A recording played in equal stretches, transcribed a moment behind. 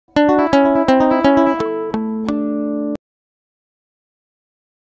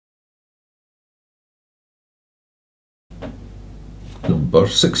number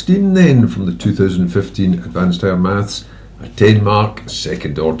 16 then from the 2015 Advanced Higher Maths, a 10-mark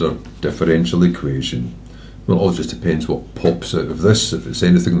second order differential equation. Well, it all just depends what pops out of this, if it's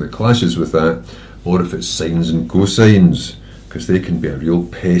anything that clashes with that, or if it's sines and cosines, because they can be a real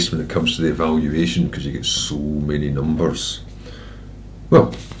pest when it comes to the evaluation because you get so many numbers.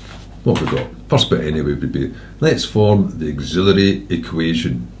 Well, what have we got? First bit anyway would be, let's form the auxiliary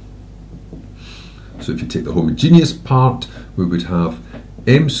equation. So if you take the homogeneous part, we would have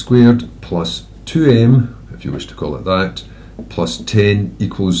m squared plus 2m, if you wish to call it that, plus 10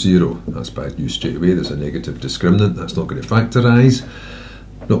 equals 0. That's bad news straight away. There's a negative discriminant. That's not going to factorise.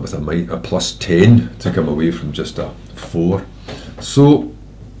 Not with a plus 10 to come away from just a 4. So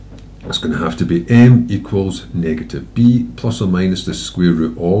it's going to have to be m equals negative b plus or minus the square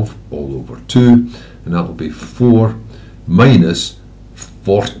root of all over 2. And that will be 4 minus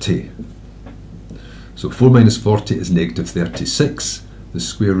 40. So 4 minus 40 is negative 36. The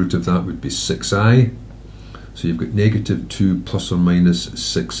square root of that would be 6i. So you've got negative 2 plus or minus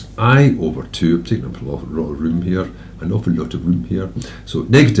 6i over 2. I'm taking up a lot of room here, an awful lot of room here. So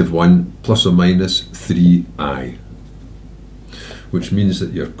negative 1 plus or minus 3i, which means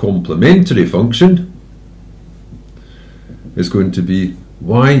that your complementary function is going to be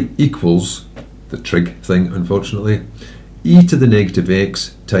y equals, the trig thing unfortunately, e to the negative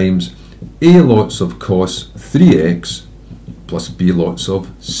x times a lots of cos 3x plus b lots of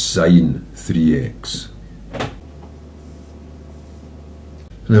sine 3x.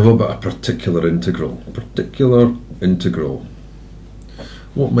 Now what about a particular integral? Particular integral.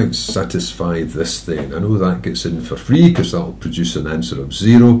 What might satisfy this then? I know that gets in for free because that will produce an answer of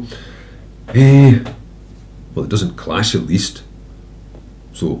 0. Well, it doesn't clash at least.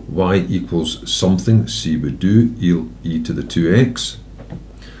 So y equals something, c would do, e to the 2x.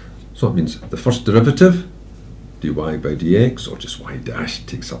 So that means the first derivative, dy by dx, or just y dash,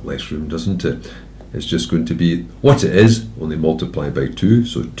 takes up less room, doesn't it? It's just going to be what it is, only multiplied by 2,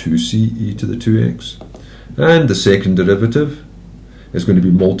 so 2c e to the 2x. And the second derivative is going to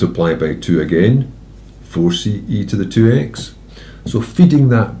be multiplied by 2 again, 4c e to the 2x. So feeding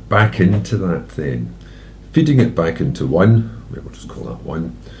that back into that then, feeding it back into 1, we'll just call that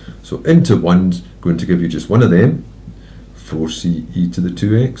 1. So into 1's going to give you just one of them, 4c e to the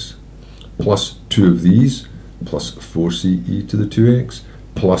 2x, plus 2 of these, plus 4c e to the 2x,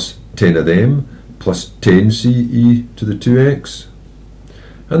 plus 10 of them, plus 10c e to the 2x,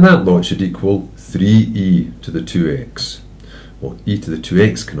 and that lot should equal 3e to the 2x. Well, e to the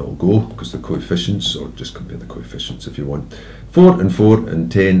 2x can all go because the coefficients, or just compare the coefficients if you want. 4 and 4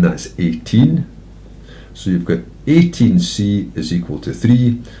 and 10, that's 18. So you've got 18c is equal to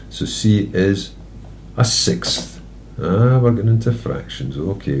 3, so c is a sixth. We're getting into fractions,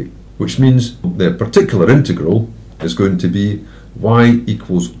 okay. Which means the particular integral is going to be y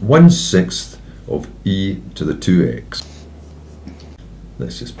equals 1/6 of e to the 2x.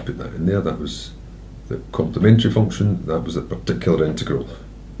 Let's just put that in there. That was the complementary function, that was the particular integral.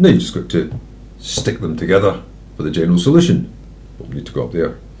 Now you just got to stick them together for the general solution. But we need to go up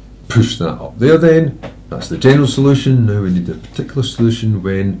there. Push that up there then. That's the general solution. Now we need the particular solution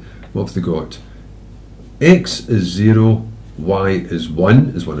when, what have they got? X is 0, y is 1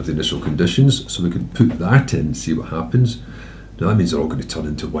 is one of the initial conditions, so we can put that in and see what happens. Now that means they're all going to turn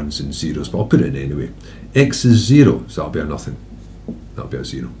into 1s and 0s, but I'll put it in anyway. X is 0, so that'll be a nothing. That'll be a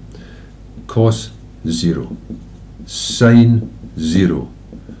 0. Cos 0. Sine 0.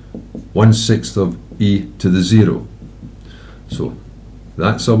 1/6 of e to the 0. So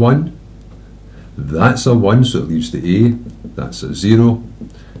that's a 1. That's a 1, so it leaves the a. That's a 0.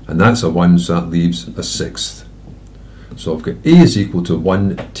 And that's a 1, so that leaves a sixth. So I've got a is equal to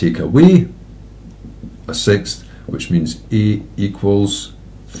 1, take away a sixth, which means a equals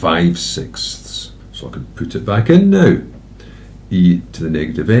 5/6. So I can put it back in now. E to the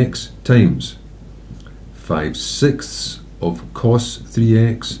negative x times 5/6 of cos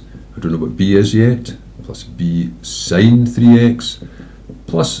 3x, I don't know what b is yet, plus b sine 3x,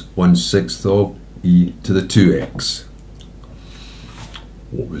 plus 1/6 of e to the 2x.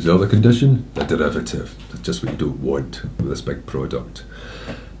 What was the other condition? The derivative. That's just what you don't want with this big product.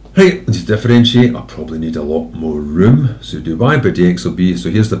 Right, to differentiate, I'll probably need a lot more room. So do y by dx will be, so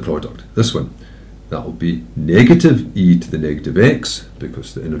here's the product, this one. That will be negative e to the negative x,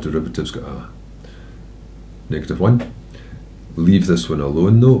 because the inner derivative's got a -1. Leave this one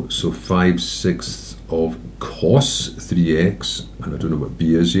alone though, so 5/6 of cos 3x, and I don't know what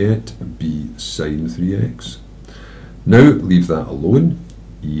b is yet, b sine 3x. Now leave that alone.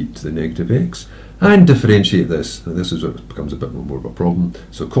 e to the negative x, and differentiate this. Now this is where it becomes a bit more of a problem.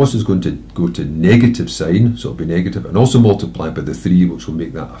 So cos is going to go to negative sign, so it'll be negative, and also multiply by the 3, which will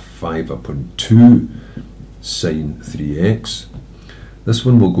make that a 5 upon 2 sine 3x. This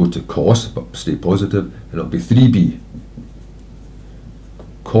one will go to cos, but stay positive, and it'll be 3b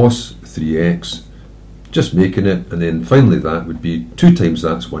cos 3x, just making it, and then finally that would be 2 times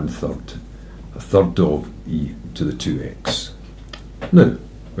that's 1/3, a third of e to the 2x. Now,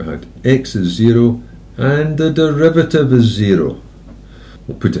 we had x is 0 and the derivative is 0.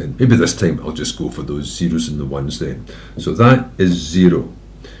 We'll put it in. Maybe this time I'll just go for those zeros and the ones then. So that is 0.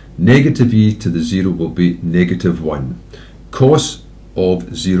 Negative e to the 0 will be negative 1. Cos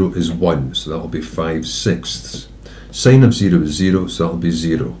of 0 is 1, so that will be 5/6. Sine of 0 is 0, so that will be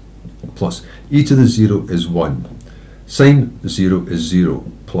 0. Plus e to the 0 is 1. Sine 0 is 0.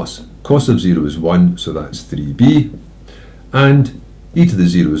 Plus cos of 0 is 1, so that's 3b. And e to the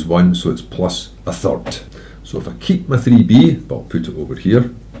 0 is 1, so it's plus 1/3. So if I keep my 3b, but I'll put it over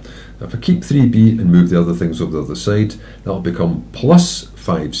here. If I keep 3b and move the other things over the other side, that'll become plus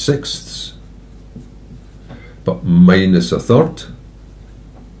 5/6, but minus 1/3.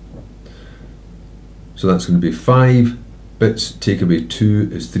 So that's going to be 5 bits, take away 2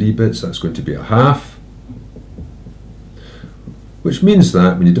 is 3 bits, that's going to be a half. Which means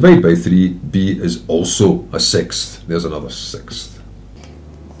that when you divide by 3, b is also a 1/6. There's another 1/6.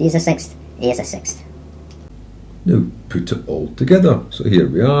 B is a 1/6, A is a 1/6. Now put it all together. So here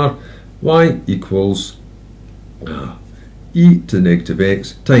we are, y equals e to the negative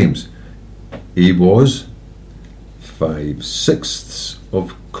x times a was 5/6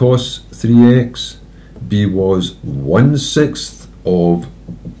 of cos 3x, b was 1/6 of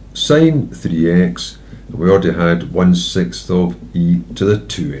sine 3x, and we already had 1/6 of e to the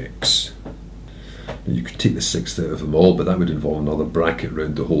 2x. Now you could take the 6th out of them all, but that would involve another bracket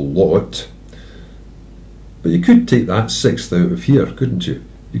around the whole lot. But you could take that 6th out of here, couldn't you?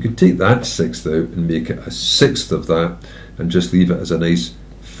 You could take that 6th out and make it a 6th of that, and just leave it as a nice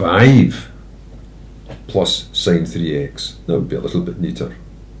 5 plus sine 3x. That would be a little bit neater.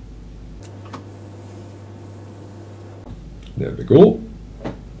 There we go.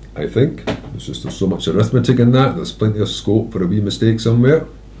 I think. There's so much arithmetic in that, there's plenty of scope for a wee mistake somewhere.